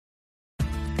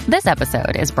This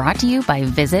episode is brought to you by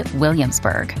Visit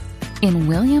Williamsburg. In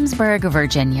Williamsburg,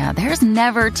 Virginia, there's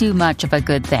never too much of a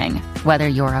good thing. Whether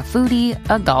you're a foodie,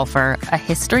 a golfer, a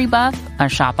history buff, a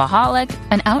shopaholic,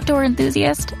 an outdoor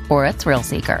enthusiast, or a thrill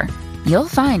seeker, you'll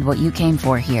find what you came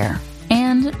for here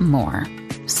and more.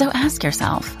 So ask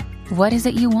yourself, what is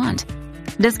it you want?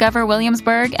 Discover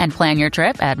Williamsburg and plan your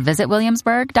trip at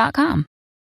visitwilliamsburg.com.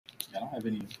 I don't have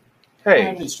any.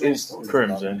 Hey, it's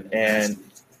Crimson, and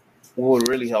what would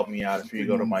really help me out if you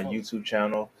go to my YouTube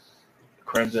channel,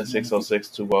 Crimson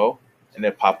 60620, and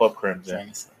then pop up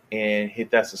Crimson and hit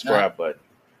that subscribe button.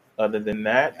 Other than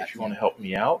that, if you want to help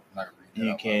me out,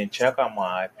 you can check out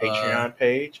my Patreon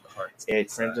page at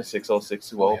Crimson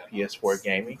 60620 PS4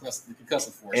 Gaming.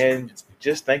 And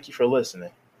just thank you for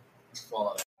listening.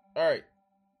 All right.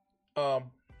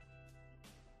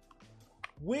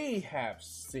 We have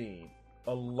seen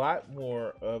a lot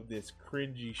more of this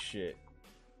cringy shit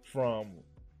from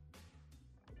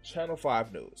Channel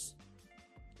 5 News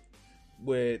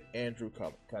with Andrew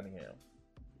Cunningham.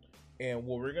 And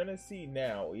what we're going to see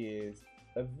now is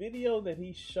a video that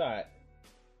he shot,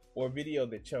 or video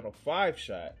that Channel 5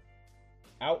 shot,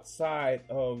 outside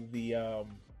of the,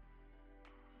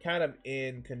 kind of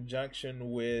in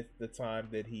conjunction with the time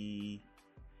that he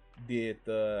did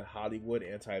the Hollywood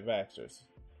anti-vaxxers.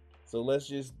 So let's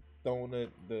just throw in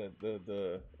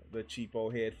the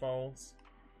cheapo headphones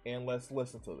and let's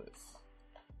listen to this.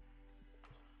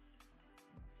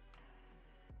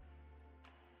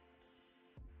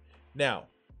 Now,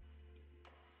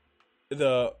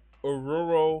 the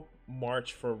Oruro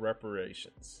March for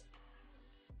Reparations.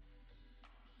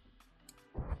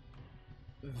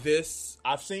 This,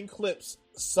 I've seen clips,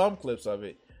 some clips of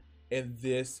it, and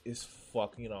this is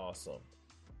fucking awesome.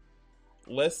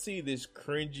 Let's see this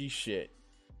cringy shit.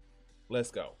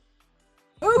 Let's go.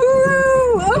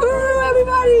 Uhuru! Uhuru,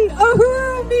 everybody!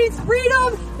 Uhuru means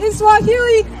freedom in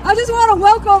Swahili. I just want to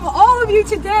welcome all of you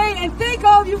today and thank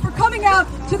all of you for coming out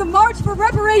to the March for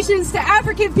Reparations to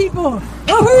African people.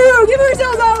 Uhuru! Give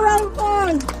yourselves all a round of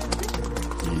applause!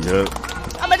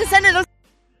 Yep. I'm a descendant of...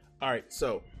 Alright,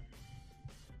 so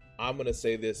I'm going to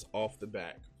say this off the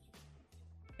bat.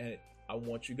 And I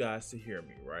want you guys to hear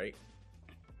me, right?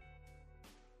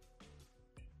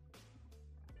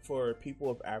 For people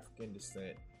of African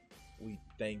descent, we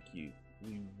thank you.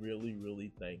 We really,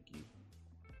 really thank you.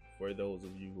 For those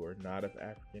of you who are not of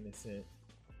African descent,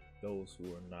 those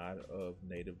who are not of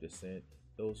Native descent,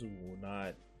 those who are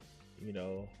not,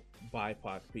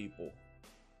 BIPOC people.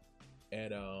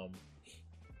 And,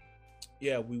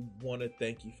 we want to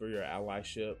thank you for your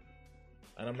allyship.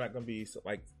 And I'm not going to be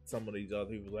like some of these other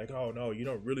people like, oh no, you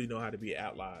don't really know how to be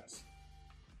allies.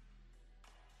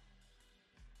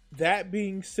 That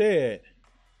being said,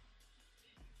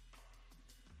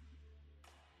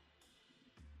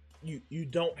 you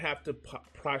don't have to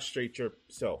prostrate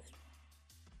yourself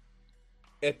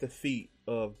at the feet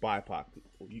of BIPOC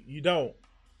people. You don't.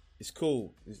 It's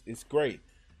cool. It's great.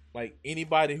 Like,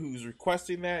 anybody who's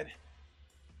requesting that,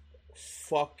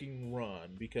 fucking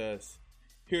run. Because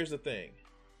here's the thing.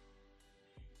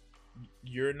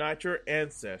 You're not your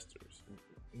ancestors.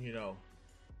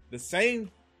 The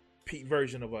same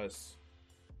version of us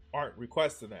aren't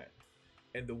requesting that,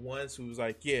 and the ones who's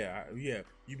like, yeah,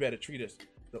 you better treat us.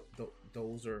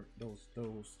 Those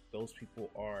people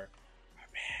are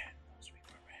bad. Those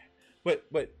people are bad.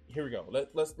 But here we go.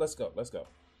 Let's go.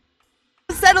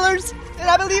 Settlers, and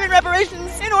I believe in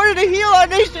reparations in order to heal our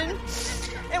nation.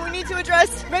 And we need to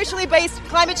address racially based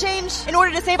climate change in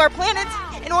order to save our planet,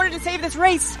 in order to save this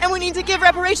race. And we need to give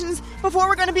reparations before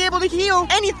we're going to be able to heal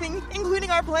anything, including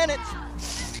our planet.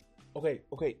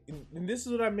 Okay, and this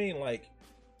is what I mean. Like,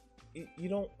 you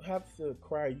don't have to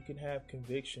cry. You can have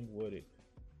conviction with it.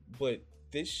 But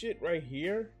this shit right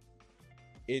here,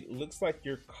 it looks like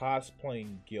you're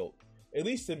cosplaying guilt. At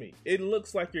least to me. It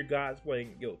looks like you're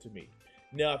cosplaying guilt to me.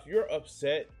 Now, if you're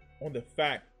upset on the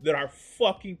fact that our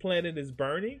fucking planet is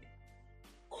burning,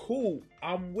 cool.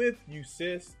 I'm with you,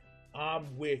 sis.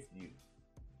 I'm with you.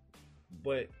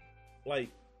 But,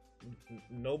 like,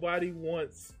 nobody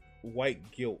wants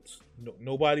white guilt. No,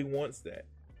 nobody wants that.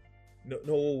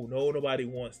 No, nobody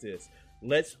wants this.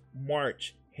 Let's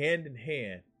march hand in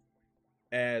hand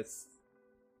as,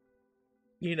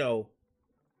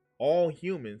 all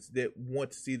humans that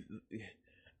want to see.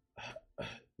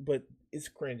 But it's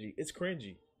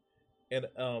cringy. And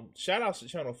shout out to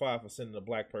Channel 5 for sending a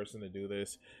black person to do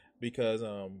this, because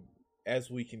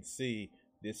as we can see,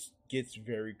 this gets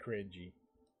very cringy.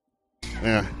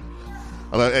 Yeah.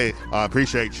 Hey, I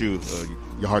appreciate you.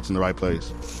 Your heart's in the right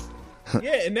place.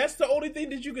 Yeah, and that's the only thing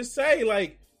that you can say.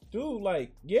 Like, dude,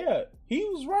 like, yeah, he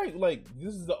was right. Like,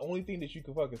 this is the only thing that you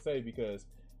can fucking say because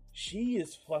she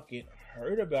is fucking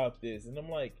hurt about this. And I'm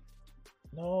like,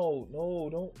 no,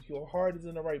 don't. Your heart is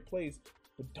in the right place,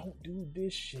 but don't do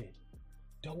this shit.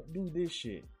 Don't do this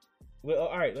shit. Well,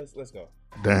 all right, let's go.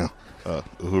 Damn.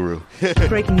 Uhuru.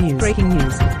 Breaking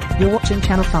news. You're watching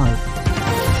Channel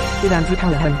 5 with Andrew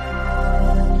Callahan.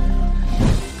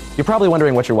 You're probably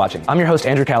wondering what you're watching. I'm your host,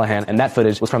 Andrew Callahan, and that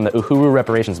footage was from the Uhuru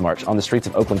Reparations March on the streets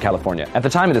of Oakland, California. At the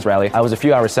time of this rally, I was a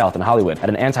few hours south in Hollywood at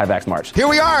an anti-vax march. Here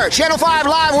we are, Channel 5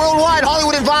 live worldwide,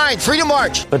 Hollywood and Vine, Freedom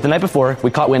March. But the night before, we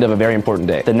caught wind of a very important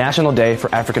day, the National Day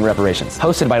for African Reparations,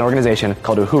 hosted by an organization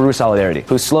called Uhuru Solidarity,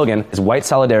 whose slogan is white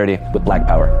solidarity with black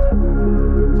power.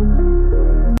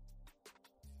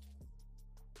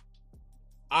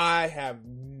 I have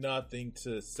nothing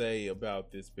to say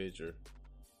about this picture.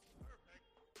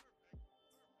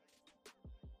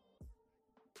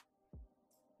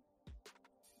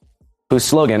 Whose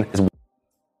slogan is...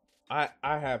 I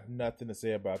have nothing to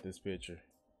say about this picture.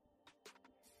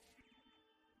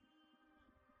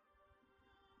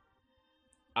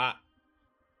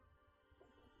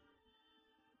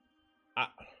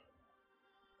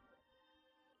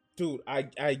 Dude, I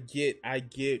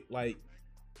get like,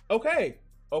 okay,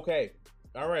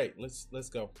 all right, let's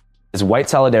go. Is white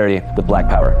solidarity with black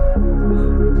power.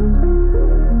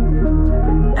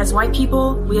 As white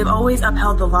people, we have always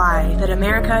upheld the lie that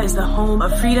America is the home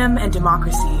of freedom and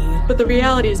democracy. But the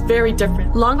reality is very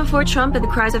different. Long before Trump and the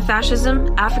cries of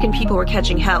fascism, African people were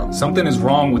catching hell. Something is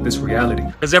wrong with this reality.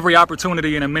 Because every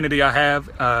opportunity and amenity I have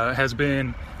has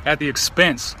been at the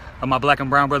expense of my black and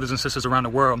brown brothers and sisters around the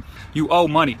world. You owe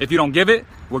money. If you don't give it,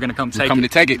 we're going to come take it. Coming to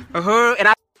take it. And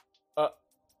I...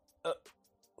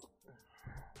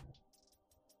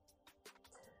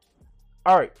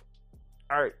 All right.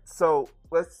 So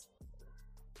let's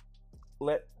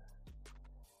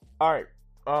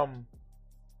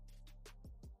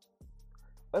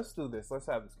do this. Let's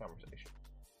have this conversation.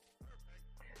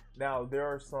 Now, there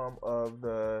are some of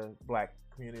the black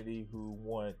community who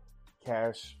want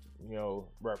cash,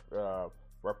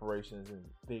 reparations and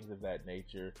things of that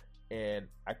nature, and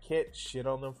I can't shit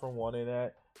on them for wanting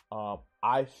that.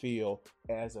 I feel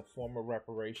as a form of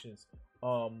reparations,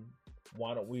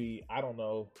 why don't we,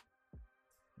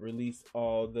 release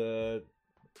all the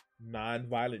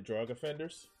non-violent drug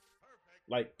offenders?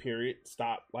 Like, period.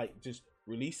 Stop. Like, just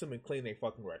release them and clean their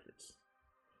fucking records.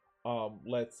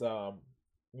 Let's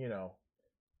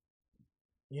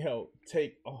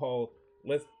take a whole,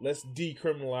 let's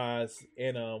decriminalize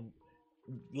and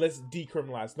let's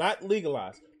decriminalize, not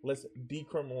legalize. Let's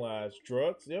decriminalize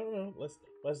drugs.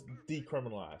 Let's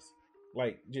decriminalize.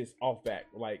 Like, just off back,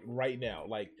 like right now.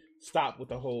 Like, stop with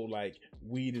the whole like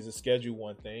weed is a Schedule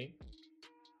 1 thing.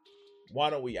 Why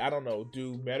don't we,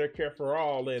 do Medicare for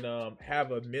all and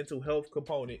have a mental health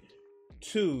component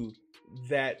to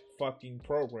that fucking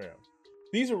program?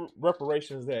 These are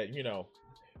reparations that,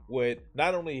 would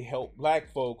not only help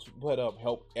black folks, but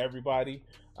help everybody,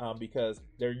 because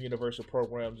they're universal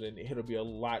programs and it'll be a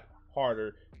lot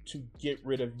harder to get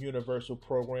rid of universal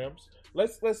programs.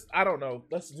 Let's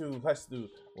do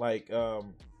like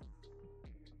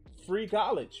free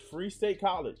college, free state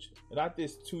college, not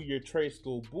this 2-year trade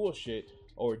school bullshit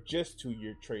or just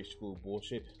 2-year trade school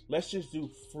bullshit. Let's just do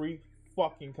free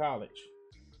fucking college.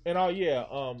 And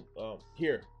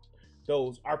here,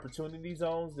 those opportunity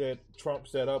zones that Trump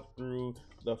set up through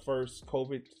the first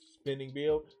COVID spending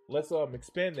bill, let's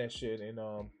expand that shit and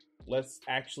let's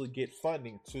actually get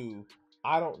funding to,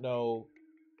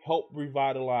 help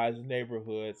revitalize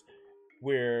neighborhoods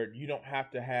where you don't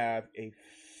have to have a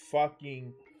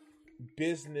fucking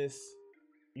business,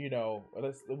 where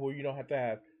you don't have to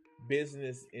have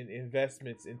business and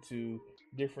investments into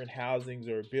different housings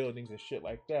or buildings and shit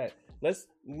like that.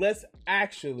 Let's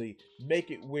actually make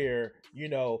it where,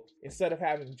 instead of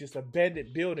having just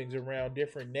abandoned buildings around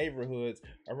different neighborhoods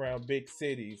around big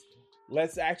cities,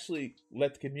 let's actually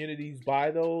let the communities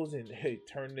buy those and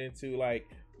turn it into like,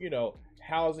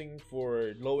 housing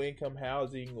for low income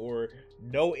housing or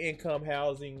no income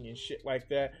housing and shit like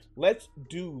that. Let's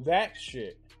do that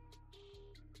shit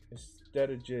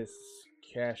instead of just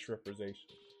cash reparations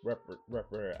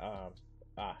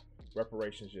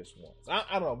just once.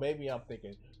 I don't know, maybe I'm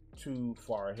thinking too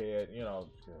far ahead,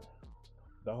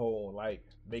 the whole like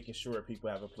making sure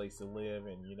people have a place to live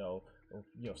and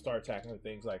start tackling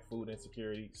things like food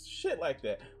insecurity, shit like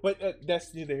that. But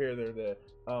that's neither here nor there.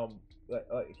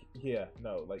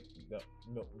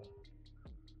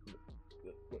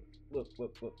 Look.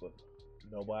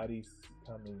 Nobody's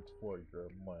coming for your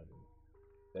money.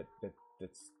 That's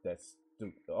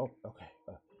stupid. Oh, okay.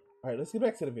 All right, let's get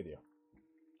back to the video.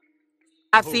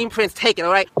 I've seen Prince take it,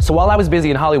 all right? So while I was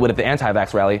busy in Hollywood at the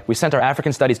anti-vax rally, we sent our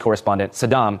African studies correspondent,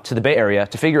 Saddam, to the Bay Area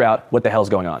to figure out what the hell's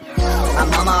going on. My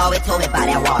mama always told me about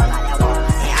that water. And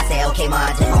I said, okay, ma,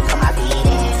 I just gon' put my feet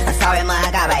in. I'm sorry, ma,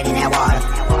 I got right in that water.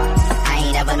 I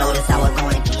ain't ever noticed I was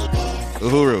going deep in.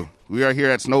 Uhuru. We are here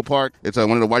at Snow Park. It's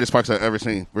one of the whitest parks I've ever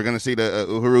seen. We're going to see the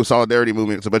Uhuru Solidarity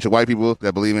Movement. It's a bunch of white people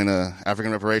that believe in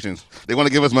African reparations. They want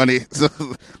to give us money, so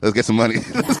let's get some money.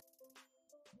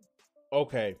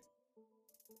 Okay.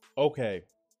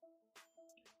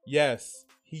 Yes,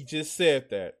 he just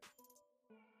said that.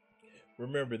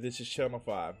 Remember, this is Channel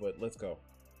 5, but let's go.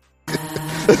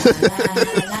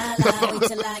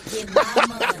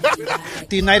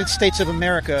 The United States of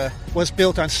America was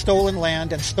built on stolen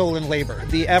land and stolen labor.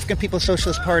 The African People's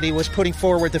Socialist Party was putting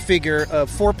forward the figure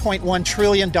of $4.1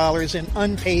 trillion in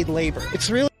unpaid labor. It's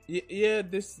really... Yeah,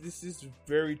 this is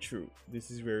very true.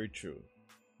 This is very true.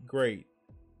 Great.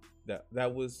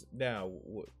 That was now.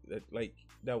 Like,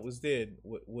 that was then.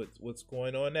 What's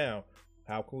going on now?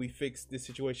 How can we fix this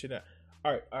situation now?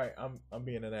 All right. I'm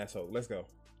being an asshole. Let's go.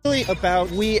 Really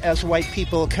about we as white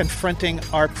people confronting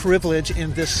our privilege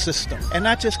in this system, and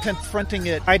not just confronting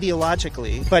it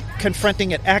ideologically, but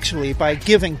confronting it actually by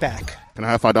giving back. Can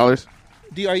I have $5?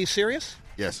 Are you serious?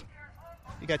 Yes.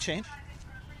 You got change?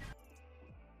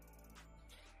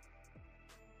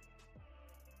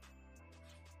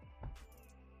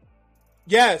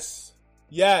 Yes.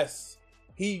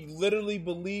 He literally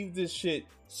believed this shit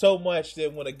so much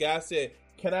that when a guy said,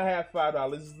 "Can I have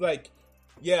 $5?" It's like,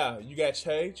 yeah, you got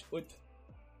change? What?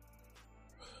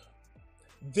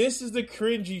 This is the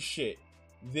cringy shit.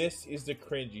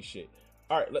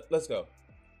 All right, let's go.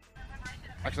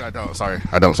 Actually, I don't. Sorry.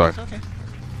 I don't. Sorry. Okay.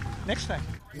 Next time.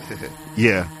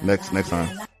 Yeah, next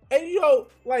time. And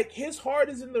like his heart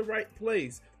is in the right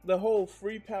place. The whole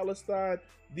free Palestine.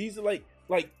 These are like,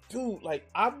 dude, like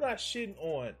I'm not shitting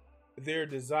on their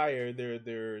desire,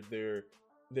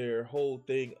 their whole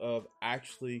thing of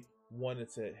actually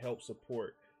wanted to help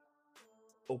support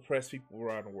oppressed people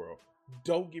around the world.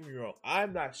 Don't get me wrong,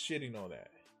 I'm not shitting on that.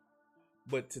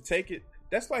 But to take it,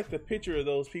 that's like the picture of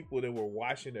those people that were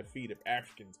washing the feet of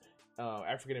African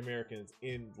Americans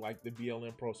in like the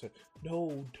BLM process.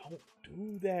 No, don't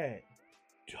do that.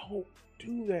 Don't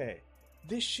do that.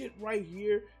 This shit right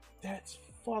here, that's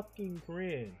fucking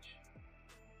cringe.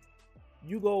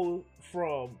 You go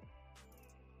from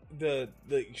the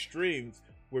extremes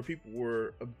where people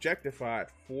were objectified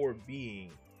for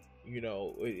being,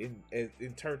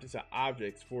 and turned into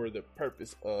objects for the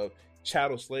purpose of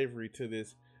chattel slavery to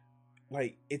this.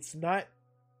 Like, it's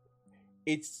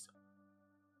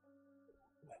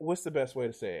what's the best way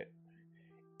to say it?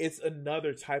 It's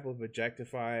another type of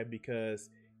objectifying because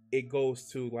it goes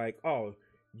to like, oh,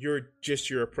 you're just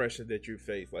your oppression that you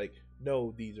face. Like,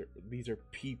 no, these are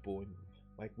people, and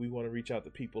like we want to reach out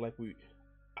to people. Like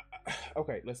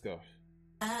okay, let's go.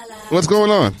 What's going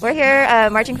on? We're here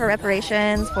marching for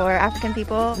reparations for African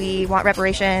people. We want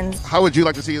reparations. How would you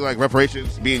like to see like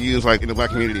reparations being used like in the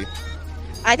black community?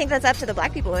 I think that's up to the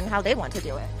black people and how they want to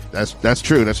do it. That's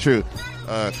true. Can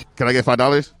I get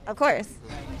 $5? Of course.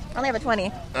 I only have a 20.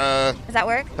 Does that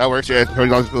work? That works. Yeah,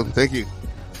 $20 is cool. Thank you.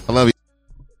 I love you.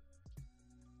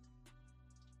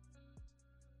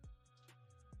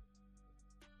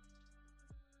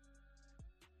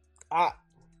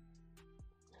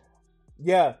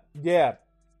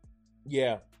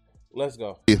 Yeah. Let's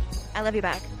go. I love you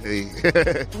back. Hey.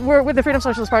 We're with the Freedom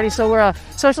Socialist Party, so we're a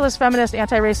socialist, feminist,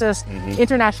 anti-racist,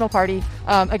 international party.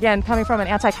 Again, coming from an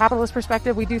anti-capitalist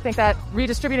perspective, we do think that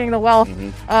redistributing the wealth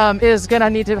is going to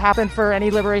need to happen for any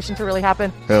liberation to really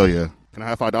happen. Hell yeah. Can I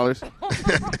have $5?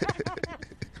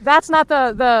 That's not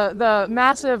the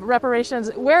massive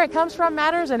reparations. Where it comes from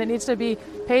matters, and it needs to be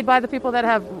paid by the people that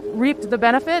have reaped the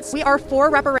benefits. We are for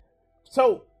reparations.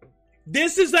 So,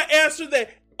 this is the answer that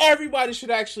everybody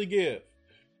should actually give.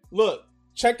 Look,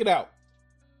 check it out.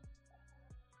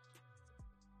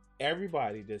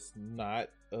 Everybody that's not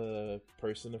a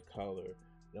person of color,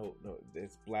 no,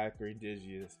 that's black or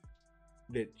indigenous,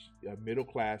 that middle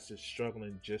class is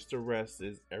struggling just to rest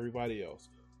as everybody else.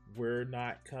 We're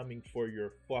not coming for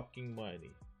your fucking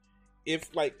money.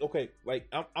 If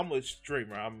I'm a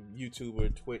streamer, I'm a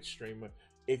YouTuber, Twitch streamer.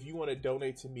 If you want to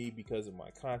donate to me because of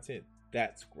my content,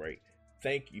 that's great.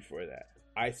 Thank you for that.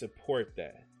 I support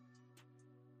that.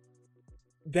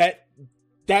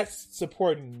 That's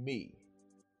supporting me.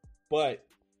 But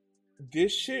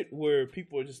this shit where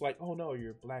people are just like, oh no,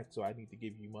 you're black, so I need to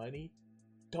give you money.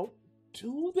 Don't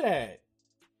do that.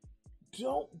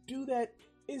 Don't do that.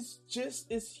 It's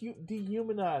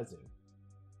dehumanizing.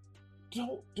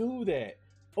 Don't do that.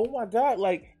 Oh my God.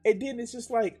 And then it's just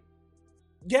like,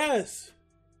 yes,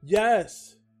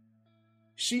 Yes.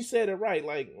 She said it right.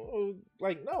 Like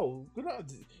no.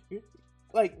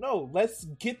 Like, no, let's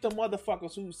get the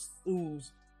motherfuckers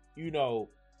who's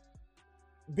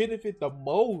benefit the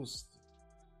most.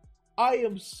 I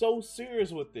am so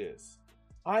serious with this.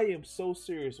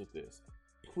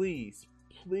 Please,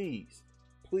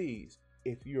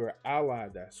 if you're an ally,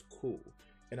 that's cool.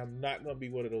 And I'm not going to be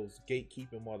one of those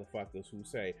gatekeeping motherfuckers who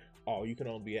say, oh, you can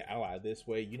only be an ally this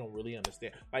way. You don't really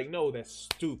understand. Like, no, that's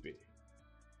stupid.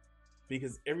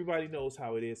 Because everybody knows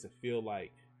how it is to feel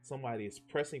like somebody is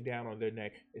pressing down on their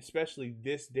neck, especially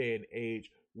this day and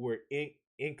age where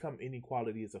income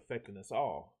inequality is affecting us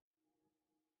all.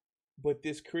 But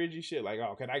this cringy shit, like,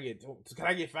 oh, can I get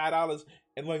 $5?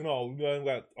 And like, no,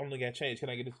 I only got change. Can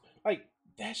I get this? Like,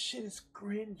 that shit is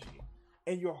cringy.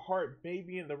 And your heart may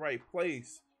be in the right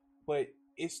place, but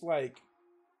it's like,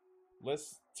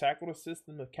 let's tackle the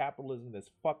system of capitalism that's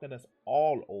fucking us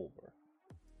all over.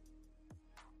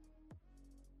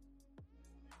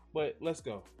 But let's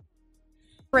go.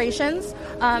 Reparations.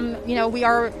 We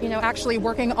are, actually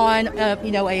working on,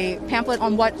 a pamphlet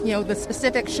on what, the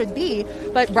specifics should be.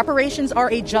 But reparations are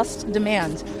a just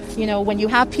demand. When you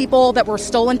have people that were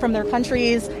stolen from their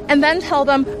countries and then tell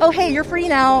them, oh, hey, you're free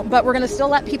now, but we're going to still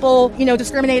let people,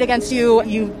 discriminate against you.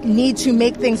 You need to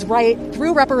make things right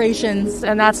through reparations.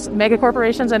 And that's mega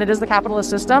corporations, and it is the capitalist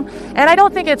system. And I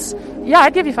don't think it's,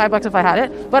 I'd give you $5 if I had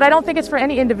it, but I don't think it's for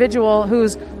any individual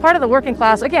who's part of the working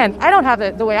class. Again, I don't have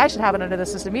it the way I should have it under the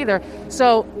system either.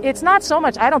 So it's not so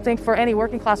much, I don't think, for any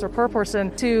working class or per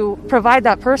person to provide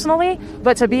that personally,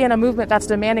 but to be in a movement that's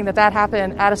demanding that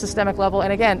happen at a systemic level.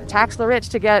 And again, tax the rich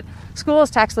to get schools,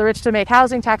 tax the rich to make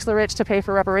housing, tax the rich to pay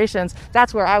for reparations.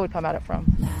 That's where I would come at it from.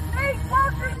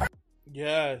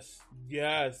 Yes,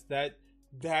 that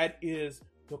is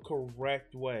the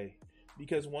correct way.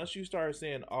 Because once you start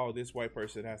saying, oh, this white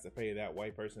person has to pay, that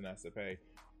white person has to pay,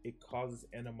 it causes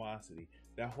animosity.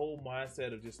 That whole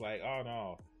mindset of just like, oh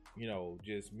no,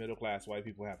 just middle class white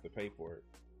people have to pay for it.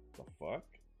 The fuck?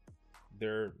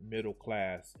 They're middle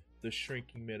class, the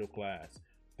shrinking middle class.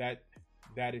 That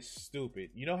is stupid.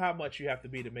 You know how much you have to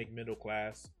be to make middle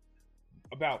class?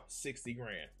 About $60,000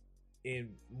 in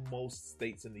most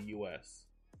states in the US.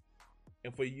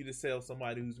 And for you to tell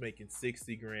somebody who's making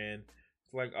 $60,000,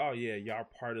 it's like, oh yeah, y'all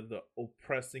part of the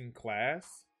oppressing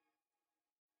class.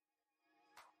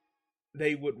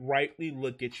 They would rightly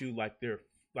look at you like you're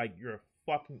a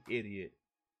fucking idiot.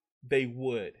 They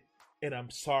would. And I'm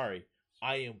sorry.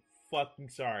 I am fucking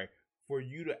sorry. For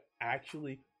you to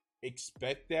actually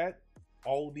expect that,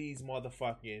 all these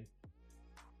motherfucking,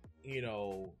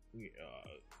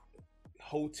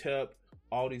 Hotep,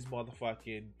 all these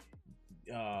motherfucking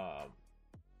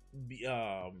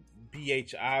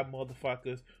BHI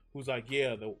motherfuckers who's like,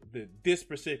 yeah, this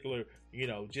particular,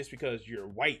 just because you're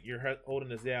white, you're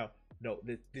holding us down. No,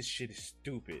 this shit is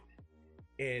stupid.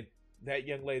 And that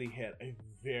young lady had a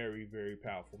very, very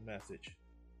powerful message.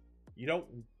 You don't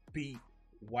beat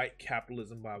white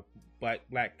capitalism by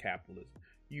black capitalism.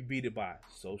 You beat it by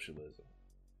socialism.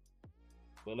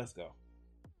 But let's go.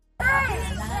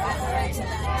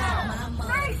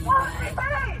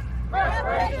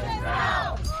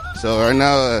 So right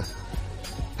now,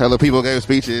 hella people gave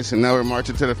speeches, and now we're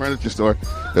marching to the furniture store,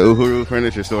 the Uhuru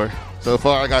furniture store. So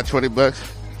far, I got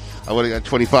 $20. I would have got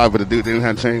 25, but the dude didn't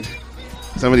have change.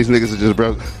 Some of these niggas are just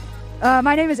broke.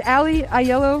 My name is Ali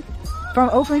Ayello from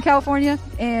Oakland, California,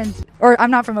 or I'm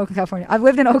not from Oakland, California. I've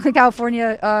lived in Oakland,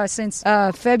 California since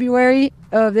February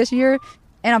of this year,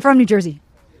 and I'm from New Jersey.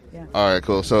 Yeah. All right,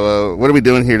 cool. So what are we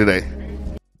doing here today?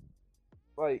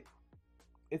 Like,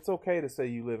 it's okay to say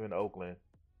you live in Oakland.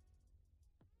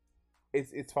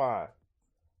 It's fine.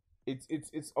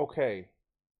 It's okay.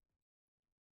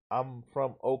 I'm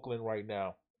from Oakland right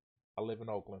now. I live in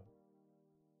Oakland.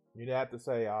 You don't have to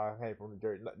say, I came from New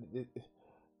Jersey.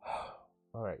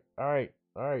 All right.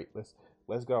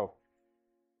 Let's go.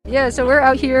 Yeah, so we're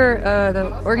out here.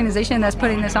 The organization that's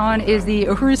putting this on is the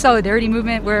Uhuru Solidarity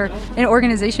Movement. We're an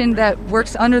organization that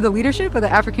works under the leadership of the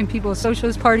African People's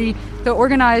Socialist Party to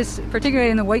organize,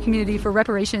 particularly in the white community, for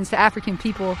reparations to African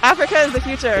people. Africa is the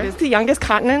future. It is the youngest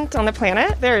continent on the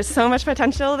planet. There is so much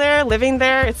potential there. Living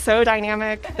there, it's so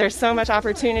dynamic. There's so much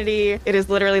opportunity. It is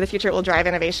literally the future. It will drive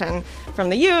innovation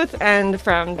from the youth and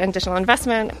from additional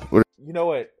investment. You know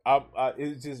what?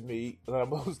 It's just me.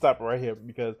 I'm gonna stop right here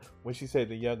because when she said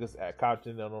the youngest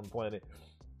continent on the planet,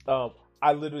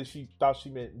 she thought she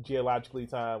meant geologically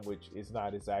time, which is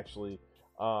not. It's actually,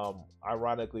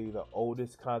 ironically, the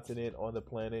oldest continent on the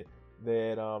planet.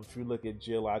 That if you look at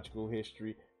geological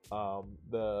history,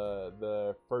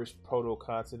 the first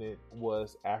proto-continent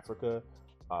was Africa.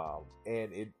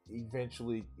 And it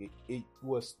eventually it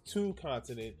was two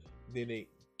continents. Then it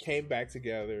came back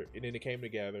together, and then it came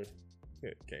together,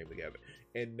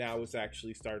 and now it's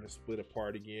actually starting to split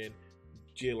apart again.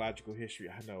 Geological history,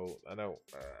 I know.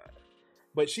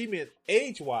 But she meant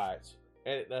age-wise,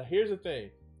 and here's the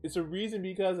thing: it's a reason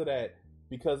because of that.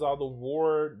 Because all the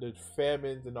war, the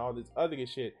famines, and all this other good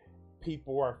shit,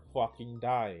 people are fucking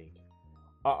dying.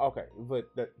 Okay, but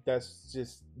that's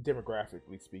just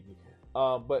demographically speaking.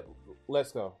 But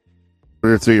let's go. What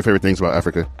are three of your favorite things about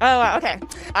Africa? Oh, wow, okay.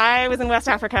 I was in West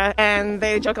Africa, and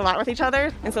they joke a lot with each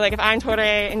other. And so, like, if I'm Tore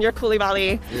and you're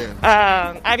Koulibaly,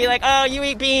 I'd be like, oh, you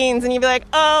eat beans. And you'd be like,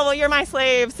 oh, well, you're my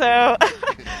slave. So,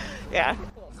 yeah.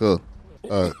 Cool.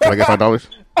 Can I get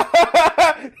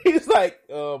 $5? He's like,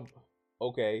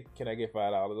 okay, can I get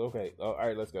 $5? Okay, all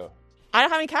right, let's go. I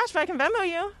don't have any cash, but I can Venmo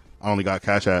you. I only got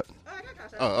Cash App. Oh, I got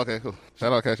Cash App. Oh, okay, cool.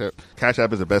 Shout out Cash App. Cash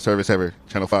App is the best service ever.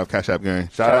 Channel 5 Cash App gang.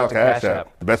 Shout out Cash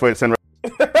App. The best way to send.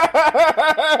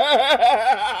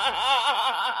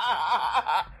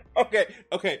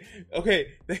 Okay.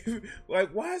 Like,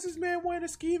 why is this man wearing a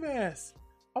ski mask?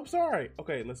 I'm sorry.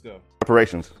 Okay, let's go.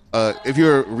 Reparations. If you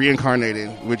were reincarnated,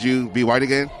 would you be white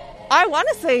again? I want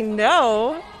to say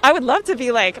no. I would love to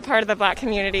be, like, part of the Black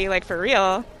community, like, for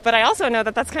real. But I also know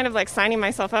that that's kind of like signing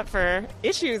myself up for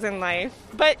issues in life.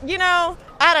 But, you know,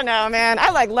 I don't know, man. I,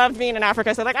 like, loved being in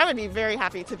Africa. So, like, I would be very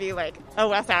happy to be, like, a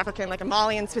West African, like a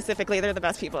Malian specifically. They're the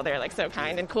best people. They're, like, so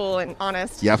kind and cool and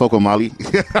honest. Yeah, I fuck with Mali.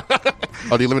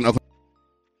 Oh, do you live in Oakland?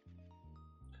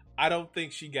 I don't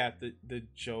think she got the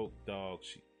joke, dog.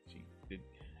 She did.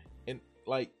 And,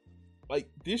 like,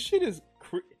 this shit is...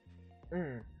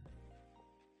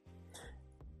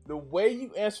 The way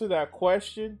you answer that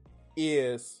question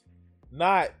is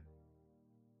not,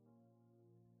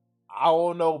 I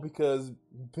don't know, because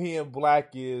being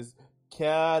black is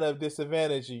kind of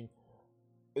disadvantaging.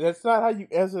 That's not how you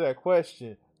answer that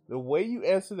question. The way you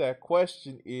answer that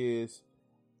question is,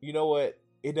 you know what?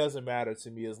 It doesn't matter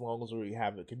to me as long as we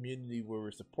have a community where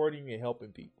we're supporting and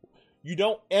helping people. You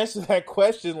don't answer that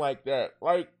question like that.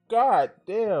 Like, god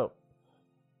damn.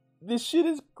 This shit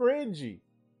is cringy.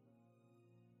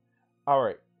 All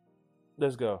right,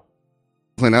 let's go.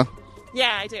 Play now?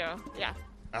 Yeah, I do. Yeah.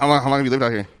 How long have you lived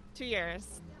out here? 2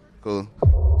 years. Cool.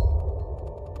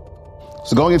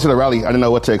 So going into the rally, I didn't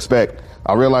know what to expect.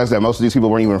 I realized that most of these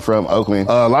people weren't even from Oakland.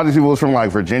 A lot of these people was from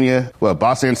like Virginia,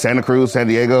 Boston, Santa Cruz, San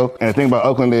Diego. And the thing about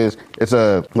Oakland is it's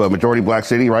a majority black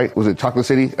city, right? Was it Chocolate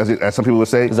City, as some people would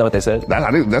say? Is that what they said?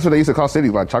 That's what they used to call cities,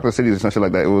 like Chocolate Cities or something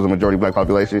like that. It was a majority black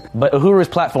population. But Uhuru's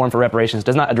platform for reparations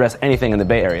does not address anything in the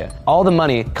Bay Area. All the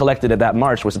money collected at that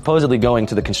march was supposedly going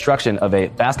to the construction of a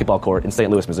basketball court in St.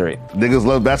 Louis, Missouri. Niggas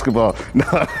love basketball. No,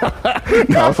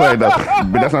 I'm sorry, no.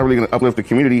 But that's not really going to uplift the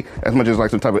community as much as like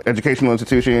some type of educational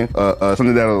institution,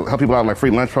 something that'll help people out, like free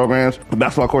lunch programs. The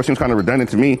basketball court seems kind of redundant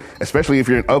to me, especially if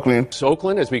you're in Oakland. So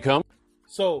Oakland has become...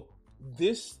 So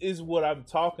this is what I'm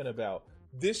talking about.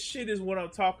 This shit is what I'm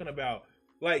talking about.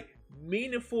 Like,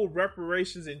 meaningful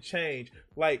reparations and change.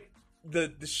 Like,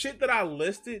 the shit that I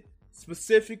listed,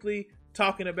 specifically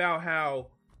talking about how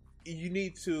you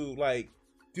need to, like,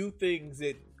 do things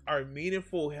that are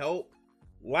meaningful help,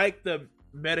 like the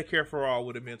Medicare for All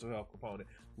with a mental health component,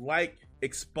 like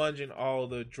expunging all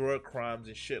the drug crimes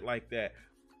and shit like that.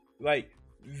 Like,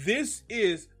 this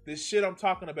is the shit I'm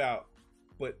talking about,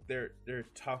 but they're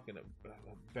talking about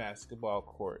a basketball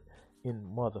court in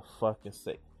motherfucking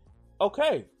state.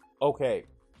 Okay,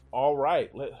 all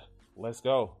right, let's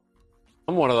go.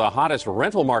 One of the hottest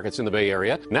rental markets in the Bay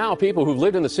Area. Now people who've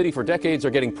lived in the city for decades are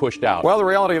getting pushed out. Well, the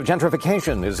reality of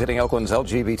gentrification is hitting Oakland's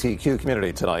LGBTQ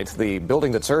community tonight. The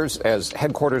building that serves as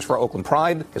headquarters for Oakland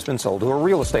Pride has been sold to a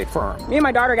real estate firm. Me and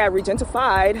my daughter got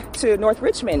regentified to North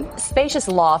Richmond. Spacious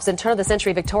lofts and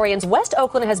turn-of-the-century Victorians, West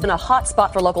Oakland has been a hot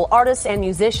spot for local artists and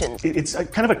musicians. It's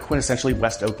kind of a quintessentially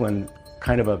West Oakland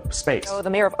kind of a space. So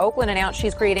the mayor of Oakland announced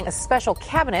she's creating a special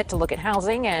cabinet to look at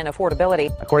housing and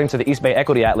affordability. According to the East Bay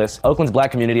Equity Atlas, Oakland's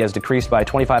black community has decreased by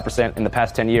 25% in the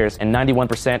past 10 years, and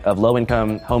 91% of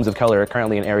low-income homes of color are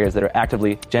currently in areas that are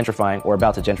actively gentrifying or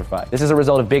about to gentrify. This is a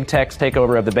result of big tech's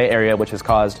takeover of the Bay Area, which has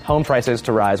caused home prices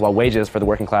to rise while wages for the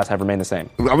working class have remained the same.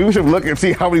 I mean, we should look and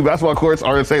see how many basketball courts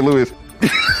are in St. Louis.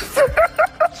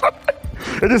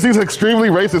 It just seems extremely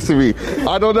racist to me.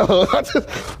 I don't know.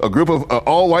 A group of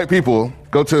all white people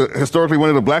go to historically one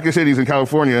of the blackest cities in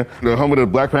California, the home of the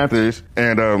Black Panthers,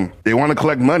 and they want to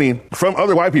collect money from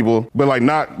other white people, but like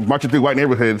not marching through white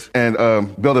neighborhoods and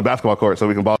build a basketball court so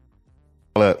we can ball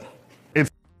up.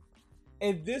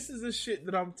 And this is the shit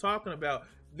that I'm talking about.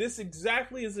 This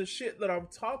exactly is the shit that I'm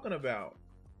talking about.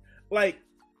 Like,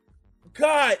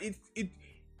 God,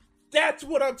 That's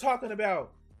what I'm talking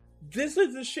about. This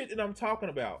is the shit that I'm talking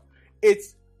about.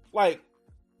 It's like,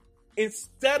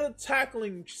 instead of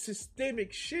tackling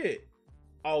systemic shit,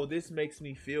 oh, this makes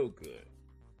me feel good.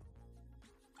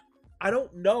 I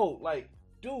don't know, like,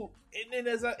 dude. And then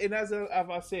as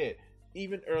I said,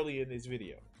 even earlier in this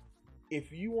video,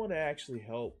 if you want to actually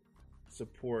help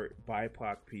support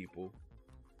BIPOC people,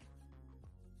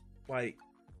 like,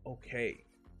 okay,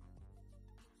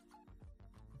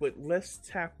 but let's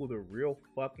tackle the real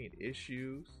fucking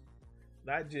issues,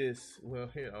 not just, well,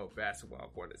 basketball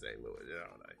court in St. Louis,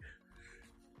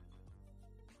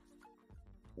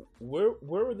 Where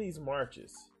were these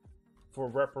marches for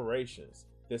reparations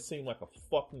that seemed like a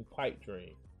fucking pipe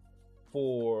dream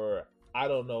for, I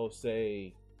don't know,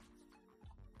 say,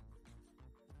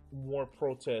 more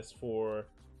protests for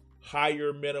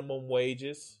higher minimum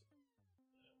wages?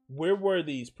 Where were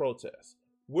these protests?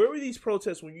 Where were these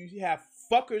protests when you have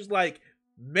fuckers like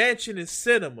Manchin and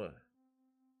Sinema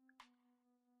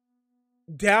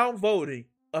downvoting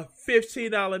a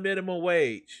 $15 minimum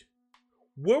wage?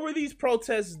 Where were these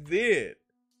protests then?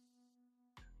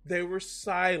 They were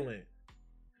silent.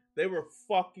 They were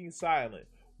fucking silent.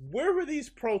 Where were these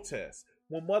protests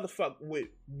when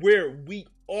where we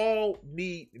all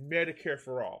need Medicare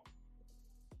for all?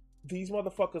 These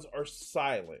motherfuckers are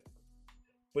silent.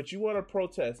 But you want to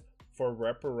protest for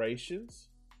reparations?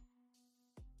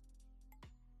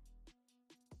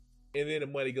 And then the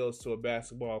money goes to a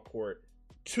basketball court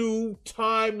 2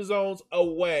 time zones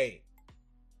away.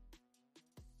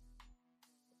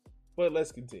 But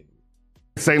let's continue.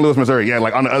 St. Louis, Missouri. Yeah,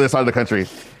 like on the other side of the country.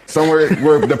 Somewhere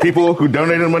where the people who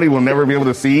donated money will never be able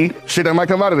to see shit that might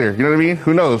come out of there. You know what I mean?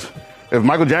 Who knows? If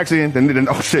Michael Jackson, then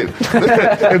oh shit.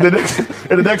 if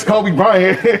the next Kobe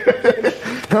Bryant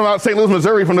come out St. Louis,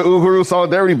 Missouri from the Uhuru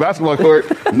Solidarity basketball court,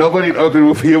 nobody in Oakland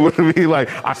will be able to be like,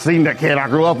 I seen that kid, I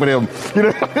grew up with him.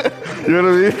 You know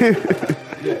what I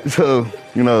mean? So,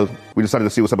 we decided to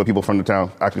see what's up with people from the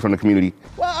town, actually from the community.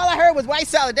 Well, all I heard was white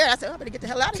solidarity. I said, I better get the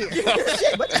hell out of here.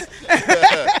 Shit, what?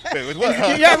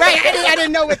 You're right. I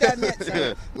didn't know what that meant.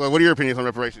 So. Well, what are your opinions on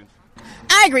reparations?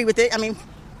 I agree with it. I mean,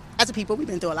 as a people, we've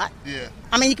been through a lot. Yeah.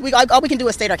 I mean, all we can do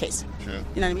is state our case. Sure. You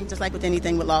know what I mean? Just like with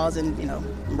anything with laws and,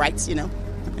 rights, and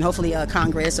hopefully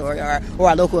Congress or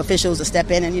our local officials will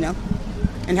step in and,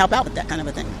 and help out with that kind of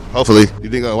a thing. Hopefully. You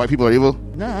think white people are evil?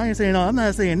 No, I ain't saying no. I'm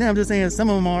not saying that. I'm just saying some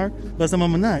of them are, but some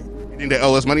of them are not. You think they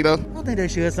owe us money, though? I think they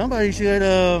should. Somebody should,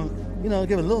 give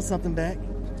a little something back.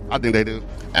 I think they do.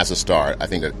 As a start, I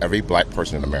think that every black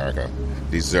person in America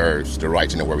deserves the right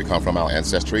to know where we come from, our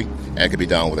ancestry, and it could be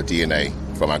done with a DNA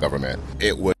from our government.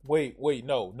 It would. Wait,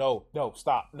 no,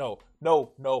 stop, no.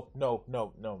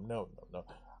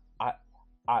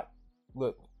 I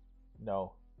look,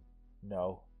 no.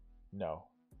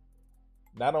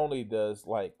 Not only does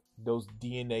like those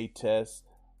DNA tests,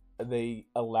 they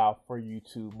allow for you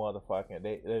to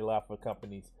they allow for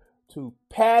companies to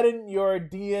patent your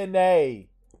DNA.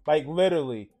 Like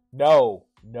literally, no.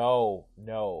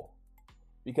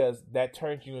 Because that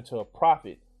turns you into a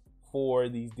profit for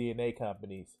these DNA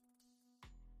companies.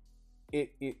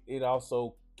 It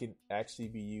also can actually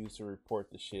be used to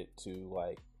report the shit to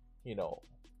like,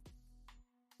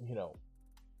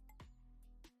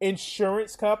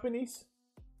 insurance companies.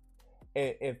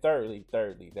 And thirdly,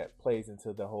 that plays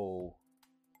into the whole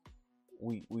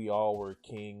we all were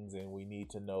kings and we need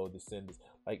to know descendants.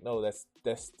 Like, no, that's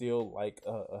still like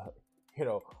a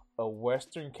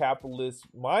Western capitalist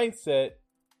mindset.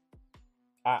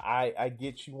 I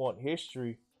get you want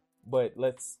history, but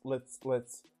let's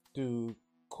do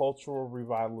cultural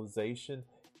revitalization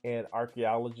and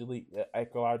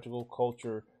archaeological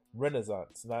culture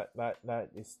renaissance. Not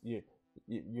it's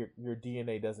your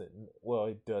DNA doesn't, well,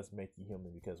 it does make you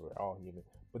human because we're all human,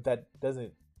 but that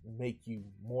doesn't make you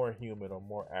more human or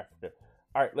more African.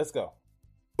 All right, let's go.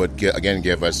 Would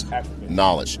give us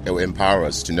knowledge. It would empower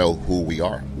us to know who we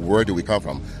are. Where do we come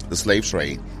from? The slave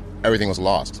trade, everything was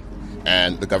lost.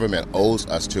 And the government owes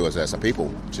us to us as a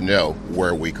people to know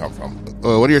where we come from.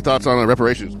 What are your thoughts on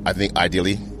reparations? I think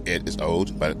ideally it is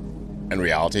owed, but in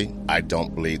reality, I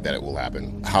don't believe that it will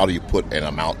happen. How do you put an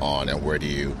amount on, and where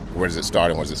does it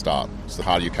start and where does it stop? So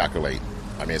how do you calculate?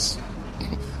 I mean,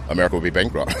 America will be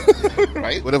bankrupt,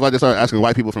 right? What if I just start asking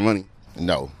white people for money?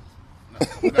 No.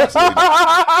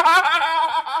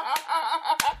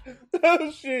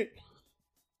 Oh shit.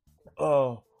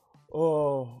 Oh.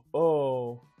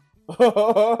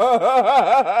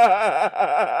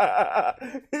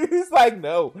 He's like,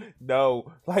 no,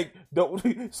 like, don't.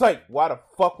 It's like, why the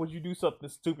fuck would you do something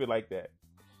stupid like that?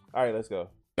 All right, let's go.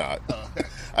 not.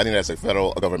 I think that's a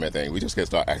federal government thing. We just can't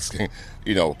start asking,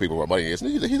 people where money is.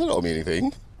 He doesn't owe me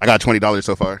anything. I got $20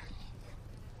 so far.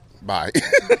 Bye.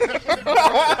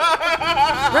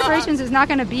 Reparations is not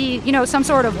going to be, some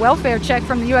sort of welfare check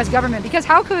from the U.S. government, because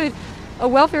how could a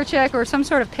welfare check or some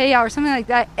sort of payout or something like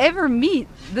that ever meet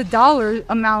the dollar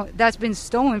amount that's been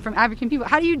stolen from African people?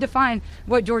 How do you define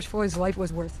what George Floyd's life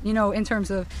was worth, in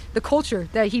terms of the culture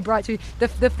that he brought to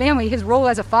the family, his role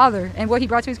as a father, and what he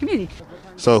brought to his community?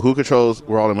 So who controls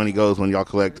where all the money goes when y'all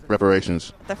collect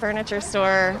reparations? The furniture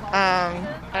store.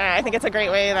 I think it's a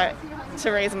great way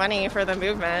to raise money for the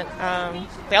movement.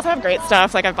 They also have great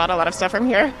stuff. Like, I've bought a lot of stuff from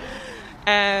here.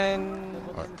 And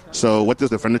so what does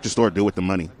the furniture store do with the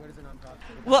money?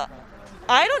 Well,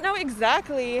 I don't know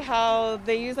exactly how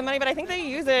they use the money, but I think they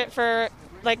use it for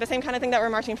like the same kind of thing that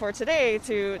we're marching for today,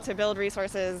 to build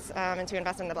resources and to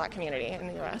invest in the Black community in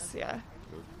the U.S. Yeah.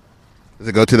 Does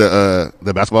it go to the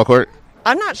basketball court?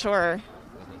 I'm not sure.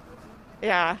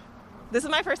 Yeah. This is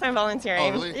my first time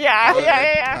volunteering. Oh, really? Yeah,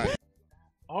 yeah.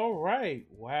 All right.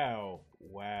 Wow.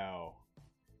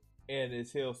 And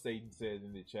as Hell Satan said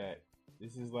in the chat,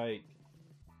 this is like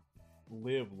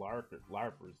live LARPers.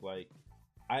 Like,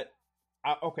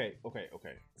 okay.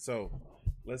 So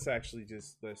let's actually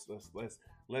just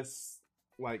let's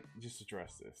like just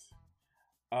address this.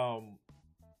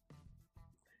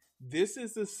 This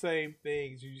is the same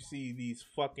things you see these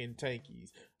fucking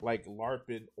tankies like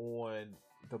LARPing on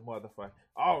the motherfucker.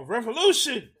 Oh,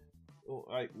 revolution!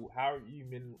 Like, how are you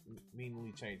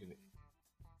meanly changing it?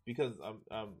 Because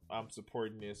I'm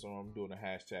supporting this, or I'm doing a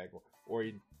hashtag, or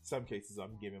in some cases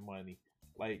I'm giving money.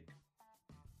 Like,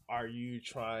 are you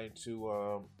trying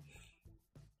to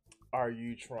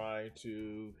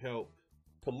help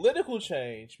political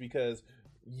change because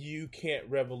you can't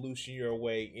revolution your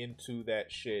way into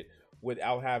that shit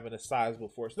without having a sizable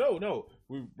force? No,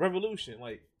 we revolution.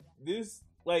 Like this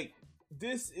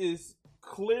is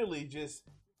clearly just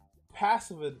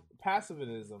passivism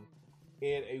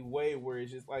in a way where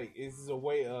it's just like, this is a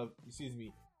way of,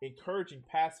 encouraging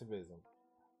pacifism.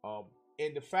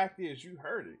 And the fact is, you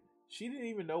heard it. She didn't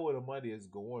even know what the money is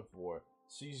going for.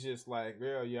 She's just like,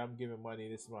 girl, yeah, I'm giving money.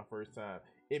 This is my first time.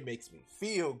 It makes me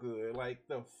feel good. Like,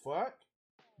 the fuck?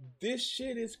 This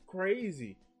shit is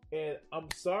crazy. And I'm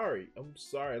sorry.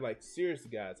 Like,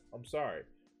 seriously, guys, I'm sorry.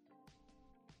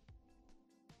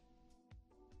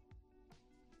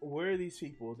 Where are these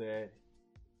people that,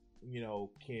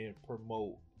 can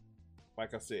promote,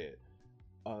 like I said,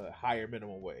 a higher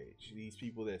minimum wage? These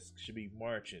people that should be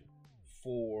marching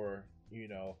for,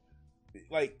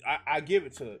 like, I give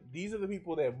it to them. These are the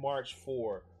people that march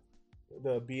for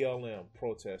the BLM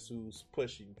protest, who's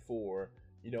pushing for,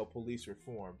 police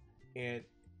reform. And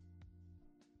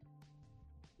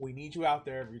we need you out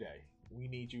there every day. We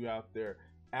need you out there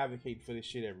advocating for this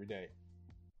shit every day.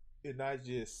 And not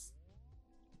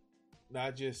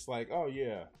just like, oh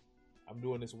yeah, I'm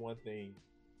doing this one thing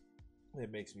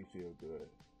that makes me feel good.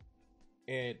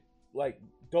 And like,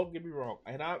 don't get me wrong,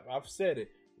 and I've said it,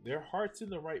 their heart's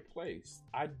in the right place.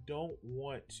 I don't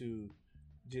want to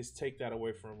just take that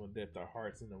away from them, that their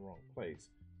heart's in the wrong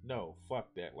place. No,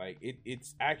 fuck that. Like,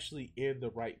 it's actually in the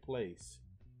right place.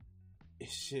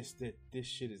 It's just that this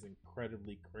shit is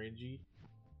incredibly cringy.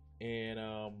 And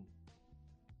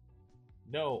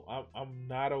no, I'm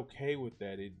not okay with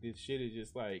that. This shit is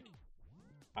just like,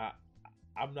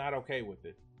 I'm not okay with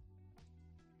it.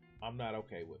 I'm not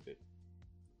okay with it.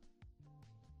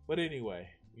 But anyway,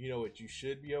 you know what you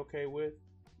should be okay with?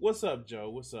 What's up, Joe?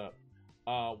 What's up?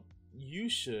 You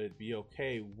should be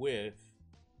okay with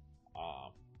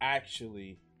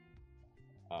actually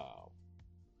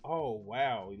oh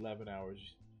wow, 11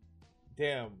 hours.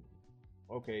 Damn.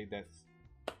 Okay,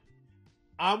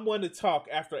 I'm one to talk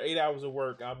after 8 hours of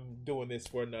work. I'm doing this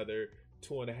for another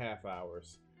 2.5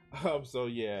 hours. So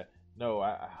yeah, no,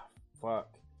 fuck.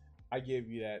 I give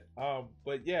you that.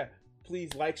 But yeah,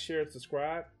 please like, share, and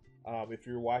subscribe. If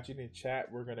you're watching in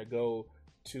chat, we're gonna go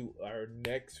to our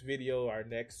next video, our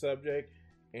next subject,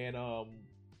 and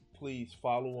please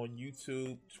follow on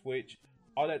YouTube, Twitch,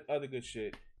 all that other good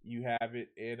shit. You have it,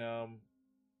 and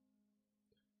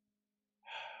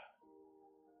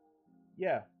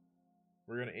yeah,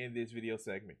 we're gonna end this video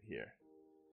segment here.